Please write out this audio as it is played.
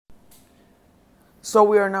So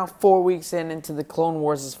we are now 4 weeks into the Clone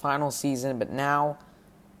Wars' final season, but now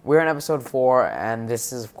we're in episode 4, and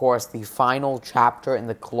this is, of course, the final chapter in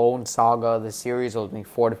the Clone Saga. The series will be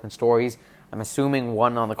 4 different stories. I'm assuming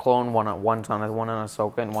one on the Clone, one on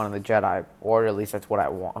Ahsoka, and one on the Jedi Order. At least that's what I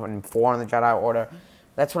want. And 4 on the Jedi Order.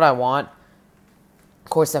 That's what I want.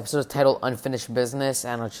 Of course, the episode is titled Unfinished Business,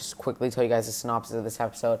 and I'll just quickly tell you guys the synopsis of this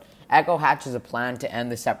episode. Echo hatches a plan to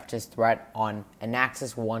end the Separatist threat on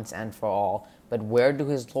Anaxes once and for all, but where do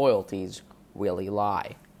his loyalties really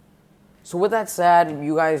lie? So with that said,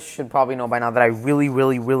 you guys should probably know by now that I really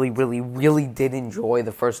did enjoy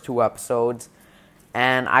the first 2 episodes,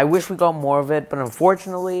 and I wish we got more of it, but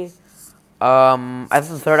unfortunately, I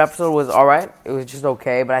think the 3rd episode was alright. It was just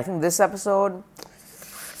okay, but I think this episode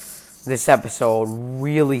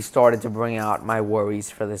really started to bring out my worries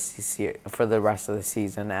for the rest of the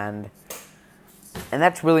season, and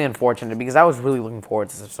that's really unfortunate because I was really looking forward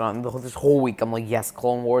to this episode. This whole week, I'm like, yes,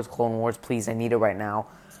 Clone Wars, please, I need it right now.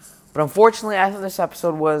 But unfortunately, I thought this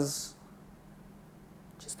episode was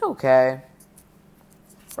just okay.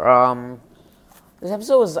 This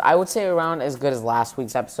episode was, I would say, around as good as last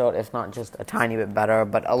week's episode, if not just a tiny bit better,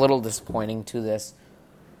 but a little disappointing to this,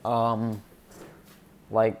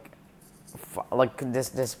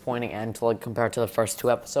 disappointing end to compared to the first 2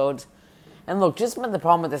 episodes. And look, just the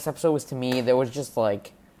problem with this episode was, to me, there was just I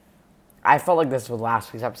felt like this was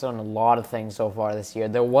last week's episode and a lot of things so far this year.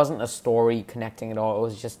 There wasn't a story connecting at all. It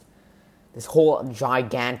was just this whole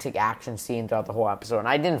gigantic action scene throughout the whole episode, and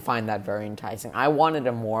I didn't find that very enticing. I wanted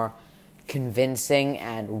a more convincing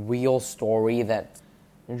and real story that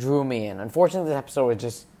drew me in. Unfortunately, this episode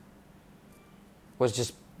was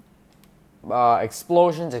just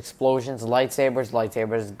explosions,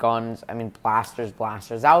 lightsabers, guns,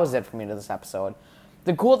 blasters. That was it for me to this episode.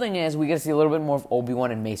 The cool thing is we get to see a little bit more of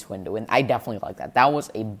Obi-Wan and Mace Windu, and I definitely like that. That was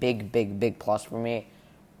a big plus for me.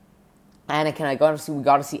 Anakin, we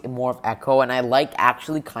got to see more of Echo, and I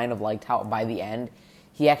kind of liked how by the end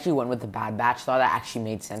he actually went with the Bad Batch. Thought that actually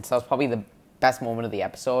made sense. That was probably the best moment of the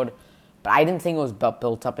episode, but I didn't think it was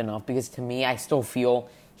built up enough because to me, I still feel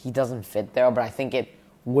he doesn't fit there. But I think it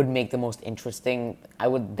would make the most interesting.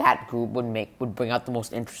 That group would bring out the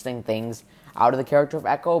most interesting things out of the character of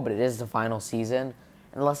Echo. But it is the final season,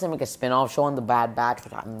 unless they make a spin-off show on the Bad Batch,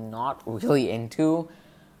 which I'm not really into.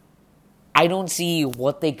 I don't see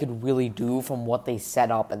what they could really do from what they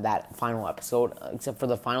set up in that final episode, except for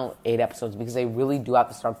the final 8 episodes, because they really do have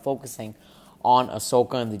to start focusing on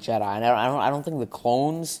Ahsoka and the Jedi. And I don't think the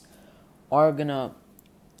clones are gonna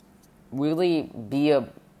really be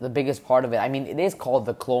the biggest part of it. I mean, it is called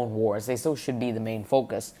the Clone Wars. They still should be the main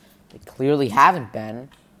focus. They clearly haven't been.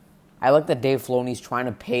 I like that Dave Filoni's trying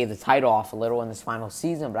to pay the title off a little in this final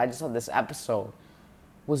season, but I just thought this episode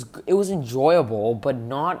was enjoyable, but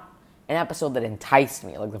not an episode that enticed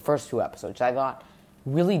me, like the first 2 episodes, which I thought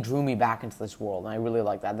really drew me back into this world, and I really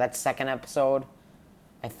liked that. That second episode,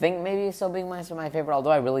 I think maybe still being my favorite,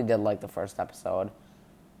 although I really did like the first episode.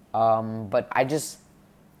 But I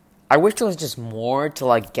wish there was just more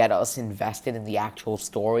to get us invested in the actual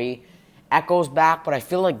story. Echo's back, but I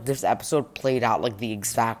feel like this episode played out the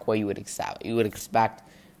exact way you would expect. You would expect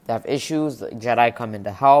to have issues, the Jedi come in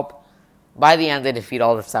to help. By the end, they defeat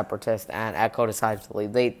all the Separatists, and Echo decides to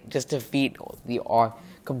leave. They just defeat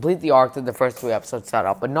complete the arc that the first 3 episodes set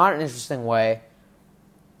up, but not in an interesting way.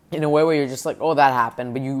 In a way where you're just oh, that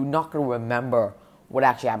happened, but you're not going to remember what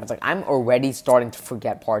actually happens. I'm already starting to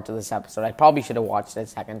forget parts of this episode. I probably should have watched it a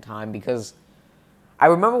second time, because I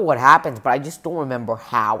remember what happens, but I just don't remember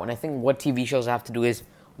how. And I think what TV shows have to do is,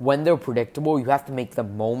 when they're predictable, you have to make the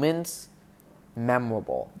moments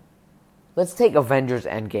memorable. Let's take Avengers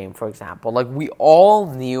Endgame, for example. We all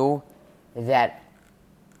knew that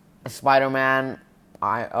Spider-Man,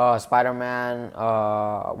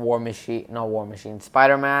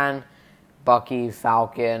 Bucky,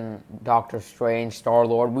 Falcon, Doctor Strange,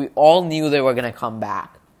 Star-Lord, we all knew they were going to come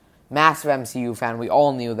back. Massive MCU fan, we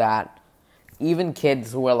all knew that. Even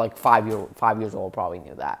kids who were 5 years old probably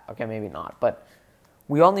knew that. Okay, maybe not, but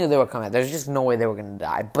we all knew they were coming. There's just no way they were going to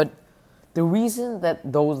die. But the reason that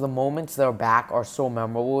the moments that are back are so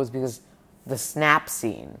memorable is because the snap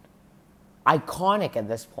scene, iconic at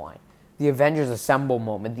this point. The Avengers Assemble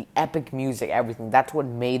moment, the epic music, everything, that's what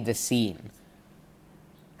made the scene.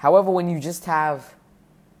 However, when you just have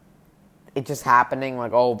it just happening,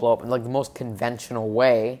 blow up in the most conventional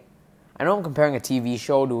way, I know I'm comparing a TV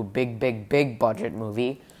show to a big budget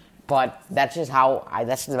movie, but that's just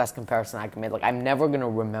that's the best comparison I can make. I'm never going to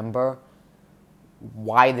remember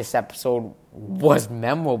why this episode was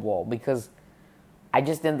memorable, because I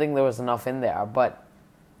just didn't think there was enough in there. But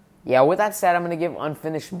Yeah, with that said, I'm going to give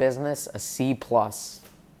Unfinished Business a C+.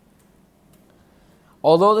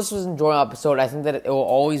 Although this was an enjoyable episode, I think that it will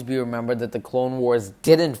always be remembered that the Clone Wars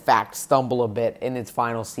did in fact stumble a bit in its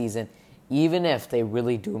final season, even if they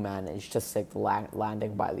really do manage to stick the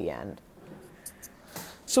landing by the end.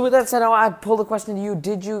 So with that said, I pull the question to you.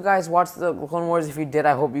 Did you guys watch the Clone Wars? If you did,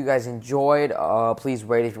 I hope you guys enjoyed. Please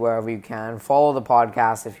rate it wherever you can. Follow the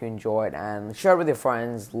podcast if you enjoyed, and share it with your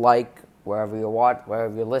friends. Like wherever you watch,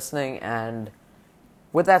 wherever you're listening. And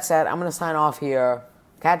with that said, I'm going to sign off here.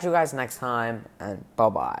 Catch you guys next time, and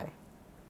bye-bye.